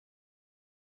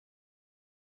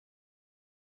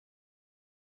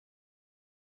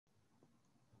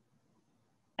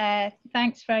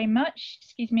Thanks very much.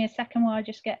 Excuse me a second while I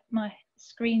just get my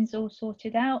screens all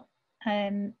sorted out.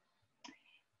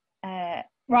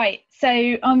 Right, so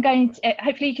I'm going to,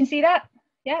 hopefully you can see that,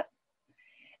 yeah.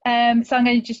 So I'm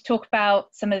going to just talk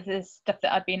about some of the stuff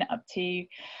that I've been up to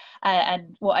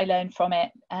and what I learned from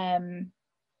it.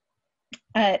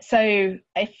 So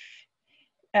if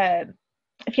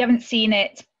you haven't seen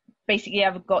it, basically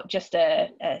I've got just a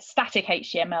static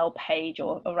HTML page,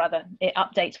 or rather it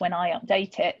updates when I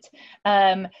update it,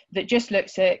 that just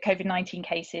looks at COVID-19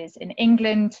 cases in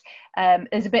England.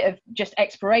 There's a bit of just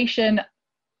exploration,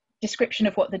 description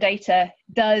of what the data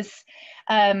does,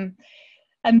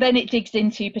 and then it digs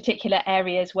into particular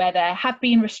areas where there have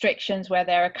been restrictions, where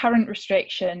there are current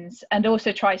restrictions, and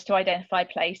also tries to identify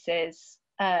places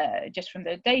just from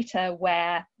the data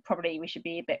where probably we should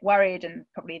be a bit worried and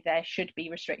probably there should be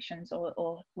restrictions,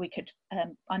 or we could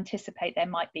anticipate there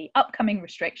might be upcoming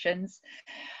restrictions.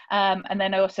 And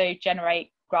then also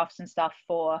generate graphs and stuff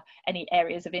for any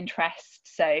areas of interest,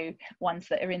 so ones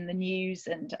that are in the news.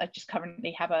 And I just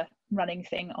currently have a running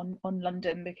thing on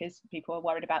London because people are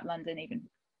worried about London, even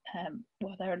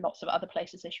well, there are lots of other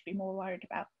places they should be more worried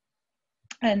about.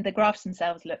 And the graphs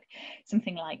themselves look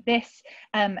something like this.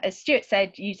 As Stuart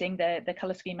said, using the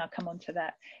colour scheme, I'll come on to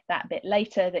that a bit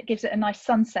later, that gives it a nice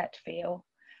sunset feel,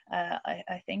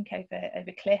 I think,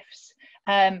 over cliffs.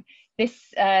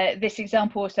 This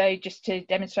example also, just to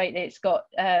demonstrate that it's got,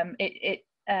 it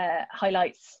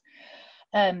highlights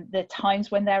the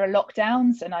times when there are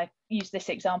lockdowns, and I use this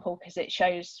example because it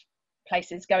shows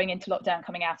places going into lockdown,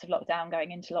 coming out of lockdown,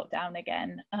 going into lockdown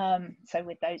again. So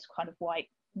with those kind of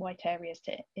white areas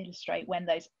to illustrate when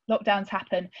those lockdowns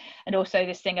happen, and also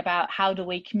this thing about how do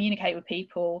we communicate with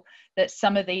people that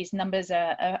some of these numbers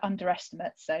are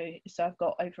underestimates. So I've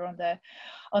got over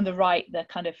on the right the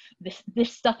kind of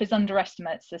this stuff is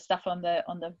underestimates, the stuff on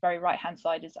the very right hand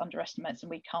side is underestimates, and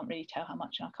we can't really tell how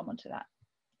much, and I'll come on to that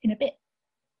in a bit.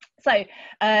 So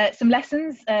some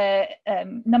lessons,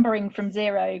 numbering from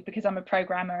 0 because I'm a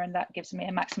programmer, and that gives me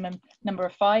a maximum number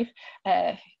of 5.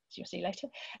 You'll see later.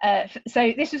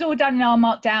 So this was all done in R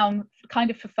Markdown,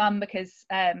 kind of for fun, because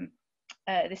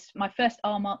this is my first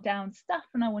R Markdown stuff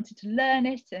and I wanted to learn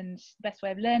it, and the best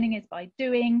way of learning is by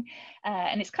doing,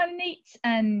 and it's kind of neat,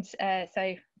 and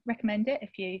so recommend it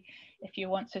if you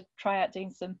want to try out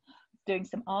doing some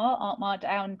R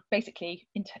Markdown. Basically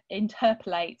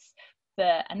interpolates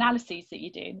the analyses that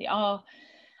you do in the R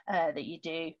that you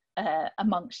do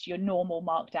amongst your normal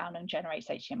Markdown, and generates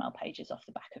HTML pages off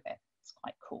the back of it. It's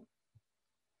quite cool.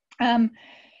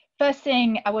 First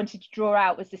thing I wanted to draw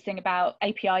out was this thing about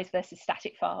APIs versus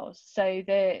static files. So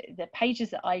the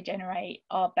pages that I generate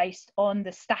are based on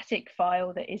the static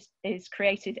file that is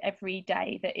created every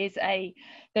day,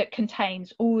 that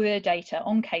contains all the data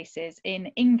on cases in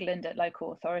England at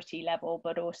local authority level,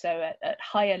 but also at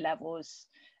higher levels.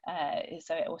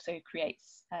 So it also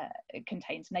it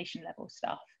contains nation level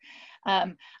stuff,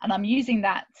 and I'm using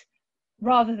that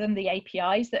rather than the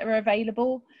APIs that are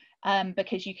available,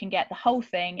 because you can get the whole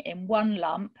thing in one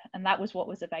lump, and that was what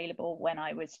was available when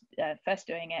I was first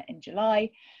doing it in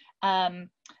July, and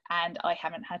I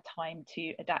haven't had time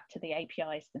to adapt to the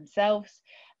APIs themselves.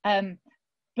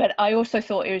 But I also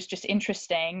thought it was just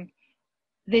interesting,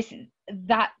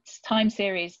 that time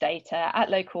series data at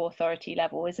local authority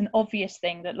level is an obvious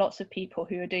thing that lots of people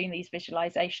who are doing these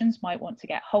visualizations might want to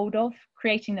get hold of.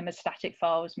 Creating them as static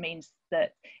files means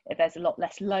that there's a lot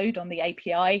less load on the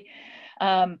API,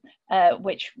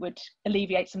 which would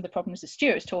alleviate some of the problems that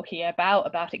Stuart was talking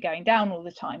about it going down all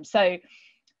the time. So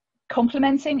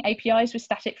complementing APIs with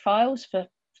static files for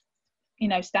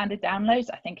standard downloads,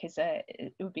 I think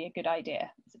it would be a good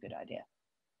idea. It's a good idea.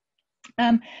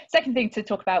 Second thing to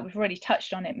talk about, we've already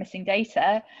touched on it, missing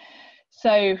data.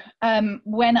 So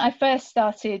when I first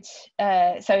started, so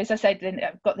as I said, then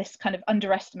I've got this kind of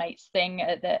underestimates thing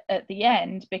at the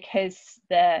end, because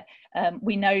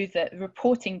we know that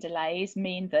reporting delays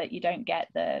mean that you don't get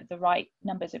the right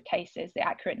numbers of cases, the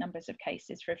accurate numbers of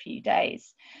cases for a few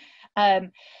days. Oh,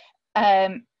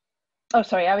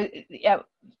 sorry,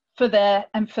 for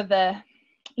the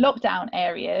lockdown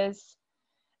areas,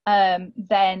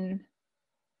 then.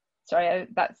 Sorry,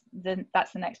 that's the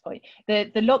next point.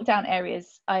 The lockdown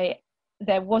areas,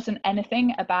 there wasn't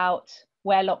anything about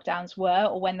where lockdowns were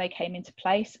or when they came into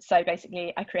place. So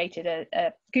basically I created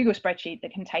a Google spreadsheet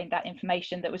that contained that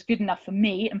information, that was good enough for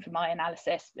me and for my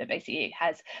analysis. That basically it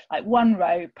has like one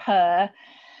row per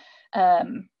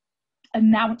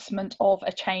announcement of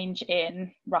a change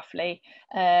in, roughly,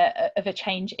 of a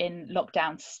change in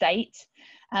lockdown state.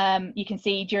 You can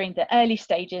see during the early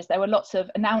stages there were lots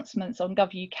of announcements on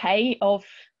Gov UK of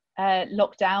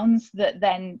lockdowns that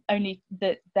then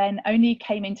only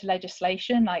came into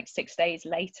legislation like 6 days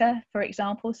later, for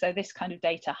example. So this kind of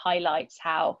data highlights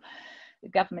how the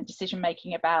government decision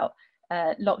making about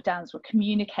lockdowns were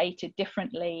communicated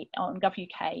differently on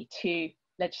gov.uk to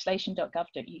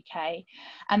legislation.gov.uk,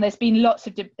 and there's been lots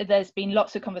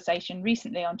of conversation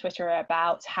recently on Twitter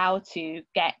about how to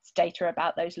get data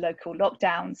about those local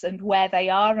lockdowns and where they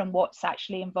are and what's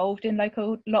actually involved in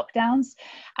local lockdowns,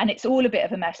 and it's all a bit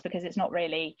of a mess because it's not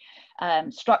really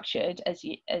structured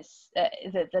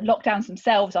the lockdowns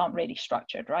themselves aren't really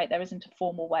structured, right? There isn't a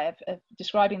formal way of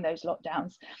describing those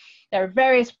lockdowns. There are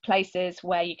various places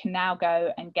where you can now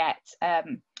go and get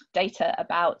data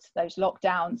about those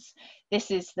lockdowns.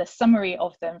 This is the summary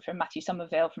of them from Matthew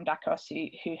Somerville from DACOS,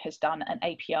 who has done an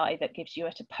API that gives you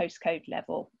at a postcode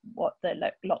level what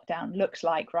the lockdown looks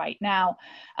like right now,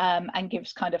 and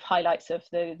gives kind of highlights of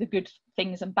the good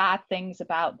things and bad things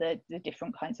about the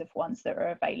different kinds of ones that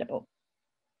are available.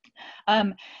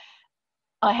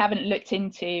 I haven't looked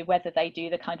into whether they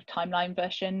do the kind of timeline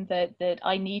version that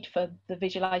I need for the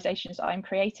visualizations I'm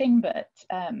creating, but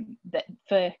that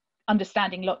for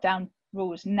understanding lockdown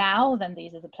rules now, then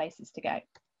these are the places to go.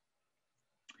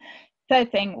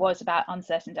 Third thing was about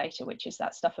uncertain data, which is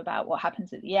that stuff about what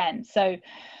happens at the end. So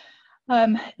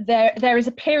there is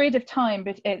a period of time,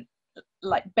 but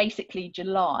like basically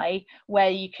July,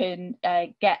 where you can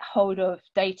get hold of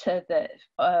data that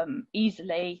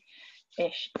easily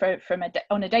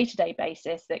on a day-to-day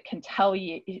basis that can tell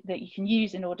you, that you can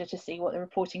use in order to see what the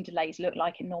reporting delays look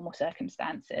like in normal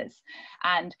circumstances.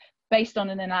 And based on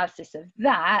an analysis of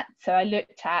that, so I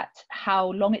looked at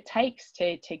how long it takes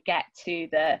to get to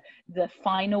the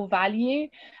final value,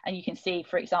 and you can see,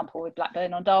 for example, with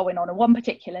Blackburn on Darwin on one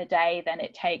particular day, then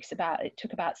it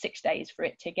took about 6 days for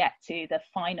it to get to the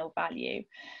final value.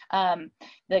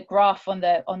 The graph on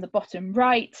the bottom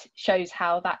right shows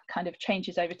how that kind of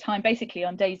changes over time. Basically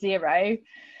on day 0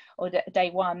 or day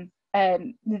 1,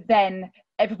 then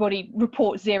everybody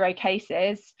reports 0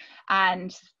 cases,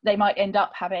 and they might end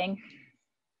up having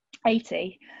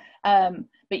 80,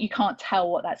 but you can't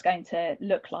tell what that's going to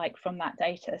look like from that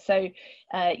data. So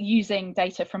using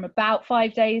data from about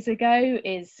 5 days ago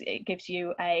it gives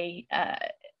you a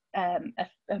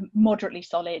moderately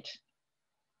solid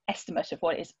estimate of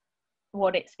what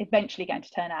it's eventually going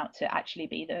to turn out to actually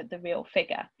be the real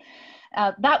figure.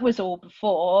 That was all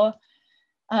before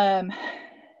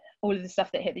all of the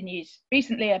stuff that hit the news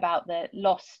recently about the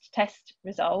lost test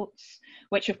results,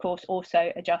 which of course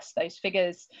also adjust those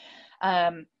figures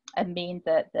and mean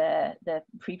that the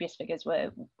previous figures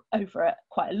were over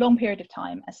quite a long period of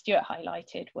time, as Stuart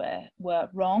highlighted, were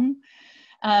wrong.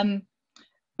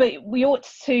 But we ought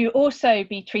to also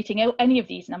be treating any of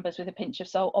these numbers with a pinch of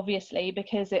salt, obviously,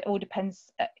 because it all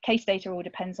depends, case data all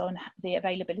depends on the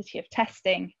availability of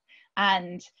testing.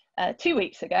 And 2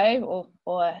 weeks ago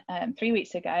or 3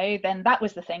 weeks ago, then that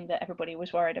was the thing that everybody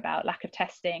was worried about, lack of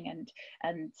testing,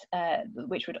 and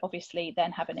which would obviously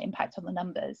then have an impact on the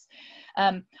numbers.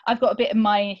 I've got a bit of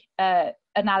my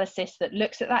analysis that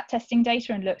looks at that testing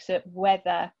data and looks at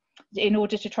whether, in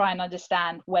order to try and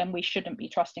understand when we shouldn't be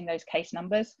trusting those case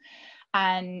numbers.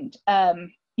 And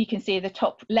you can see the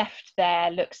top left there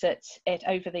looks at it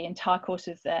over the entire course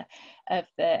of the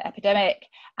epidemic,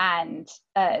 and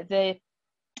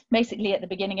basically at the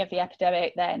beginning of the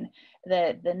epidemic, then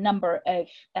the number of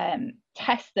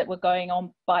tests that were going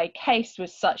on by case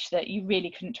was such that you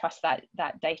really couldn't trust that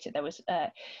data. There was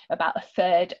about a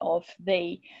third of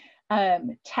the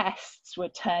tests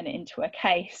would turn into a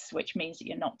case, which means that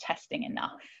you're not testing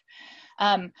enough.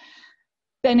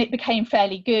 Then it became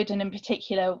fairly good, and in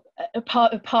particular, a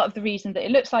part of the reason that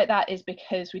it looks like that is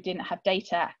because we didn't have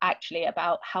data actually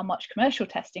about how much commercial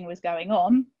testing was going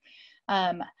on.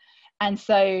 And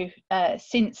so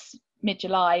since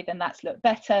mid-July, then that's looked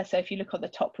better. So if you look on the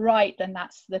top right, then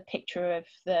that's the picture of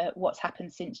what's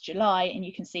happened since July, and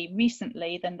you can see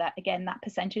recently then that again that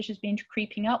percentage has been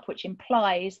creeping up, which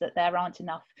implies that there aren't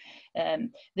enough,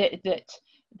 that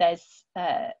there's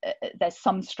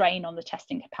some strain on the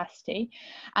testing capacity.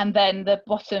 And then the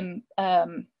bottom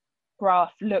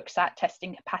graph looks at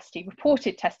testing capacity,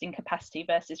 reported testing capacity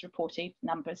versus reported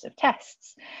numbers of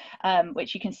tests,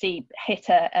 which you can see hit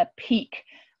a peak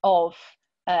of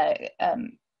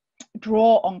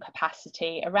draw on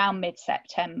capacity around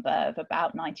mid-September of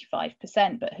about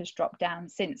 95%, but has dropped down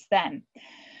since then.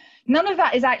 None of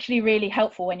that is actually really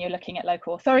helpful when you're looking at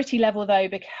local authority level, though,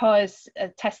 because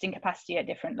testing capacity at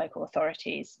different local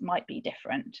authorities might be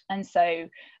different. And so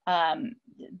I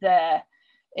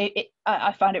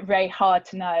find it very hard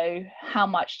to know how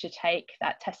much to take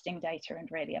that testing data and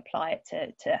really apply it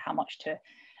to how much to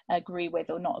agree with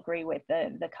or not agree with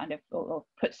the kind of, or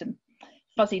put some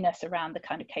fuzziness around the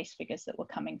kind of case figures that were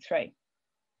coming through.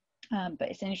 But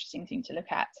it's an interesting thing to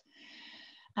look at.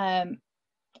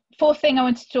 Fourth thing I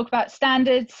wanted to talk about,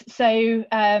 standards. So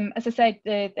as I said,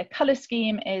 the colour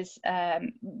scheme is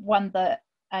one that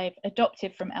I've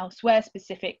adopted from elsewhere,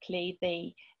 specifically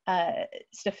the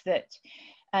stuff that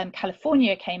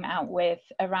California came out with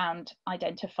around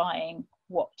identifying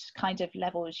what kind of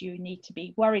levels you need to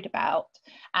be worried about,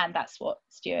 and that's what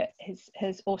Stuart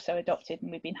has also adopted,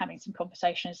 and we've been having some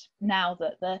conversations now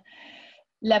that the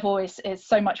level is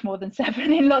so much more than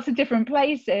 7 in lots of different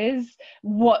places,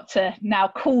 what to now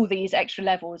call these extra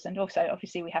levels, and also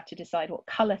obviously we have to decide what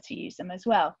colour to use them as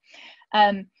well.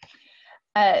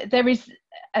 There is,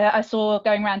 I saw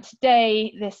going around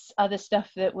today, this other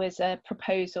stuff that was a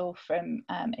proposal from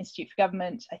Institute for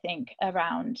Government, I think,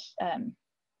 around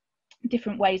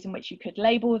different ways in which you could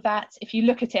label that. If you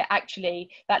look at it, actually,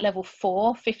 that level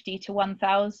 4, 50 to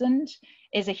 1000,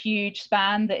 is a huge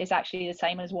span that is actually the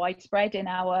same as widespread in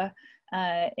our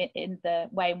in the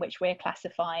way in which we're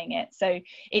classifying it. So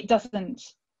it doesn't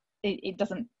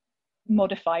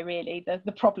modify really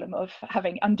the problem of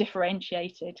having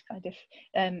undifferentiated kind of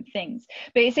things.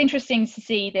 But it's interesting to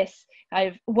see this kind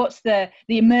of what's the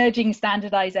emerging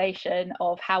standardization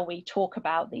of how we talk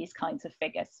about these kinds of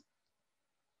figures.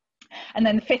 And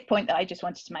then the fifth point that I just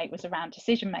wanted to make was around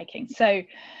decision making. So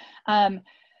part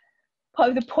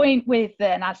of the point with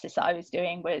the analysis that I was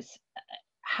doing was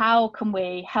how can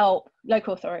we help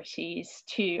local authorities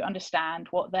to understand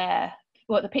what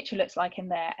the picture looks like in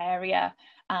their area.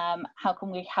 How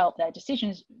can we help their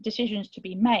decisions to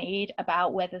be made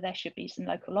about whether there should be some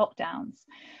local lockdowns.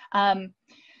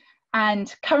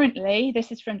 And currently,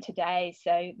 this is from today,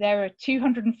 so there are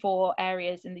 204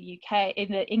 areas in the UK,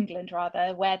 in England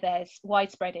rather, where there's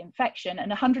widespread infection, and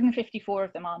 154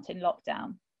 of them aren't in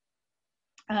lockdown.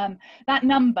 That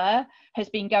number has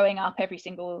been going up every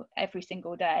single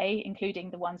day,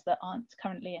 including the ones that aren't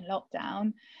currently in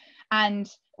lockdown. And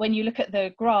when you look at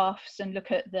the graphs and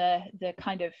look at the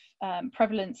kind of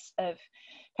prevalence of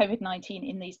COVID-19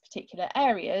 in these particular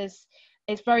areas,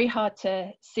 it's very hard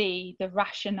to see the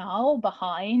rationale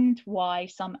behind why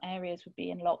some areas would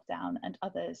be in lockdown and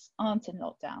others aren't in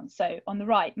lockdown. So on the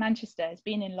right, Manchester has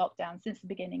been in lockdown since the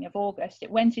beginning of August.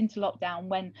 It went into lockdown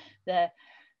when the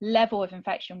level of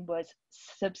infection was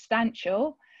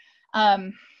substantial,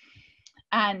 and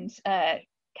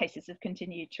cases have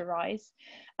continued to rise.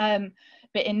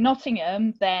 But in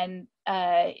Nottingham, then,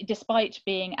 despite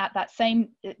being at that same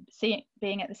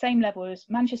level as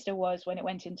Manchester was when it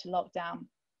went into lockdown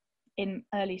in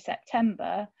early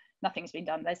September, nothing's been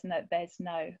done. There's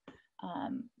no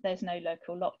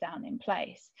local lockdown in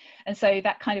place, and so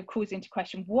that kind of calls into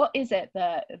question what is it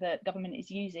that the government is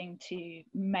using to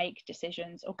make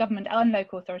decisions, or government and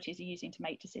local authorities are using to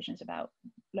make decisions about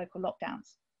local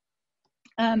lockdowns.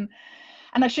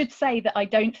 And I should say that I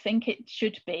don't think it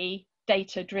should be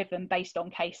data driven based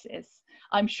on cases.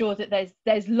 I'm sure that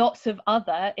there's lots of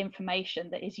other information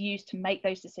that is used to make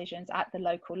those decisions at the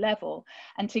local level.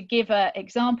 And to give an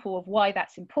example of why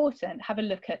that's important, have a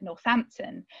look at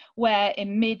Northampton, where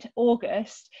in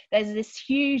mid-August there's this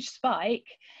huge spike,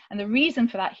 and the reason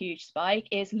for that huge spike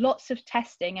is lots of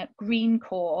testing at Green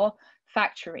Core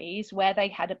factories where they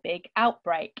had a big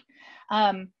outbreak.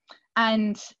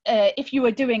 And if you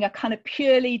were doing a kind of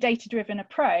purely data-driven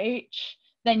approach,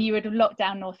 then you would have locked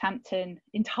down Northampton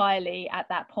entirely at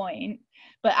that point.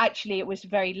 But actually, it was a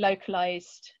very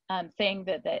localized thing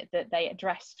that they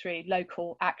addressed through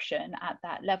local action at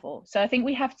that level. So I think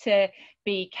we have to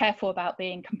be careful about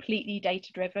being completely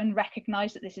data-driven,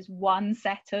 recognize that this is one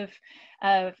set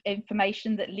of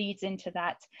information that leads into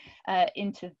that,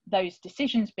 into those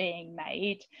decisions being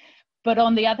made. But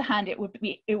on the other hand, it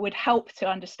would help to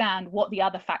understand what the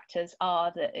other factors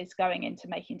are that is going into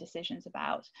making decisions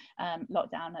about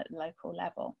lockdown at the local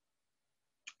level.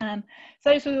 So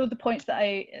those were all the points that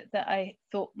I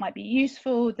thought might be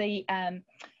useful. The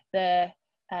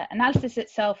analysis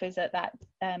itself is at that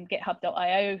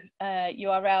github.io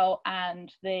URL,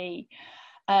 and the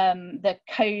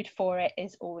code for it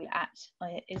is all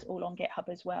on GitHub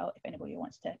as well. If anybody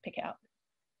wants to pick it up,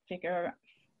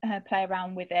 play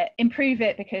around with it, improve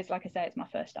it, because like I say, it's my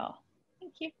first R.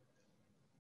 Thank you.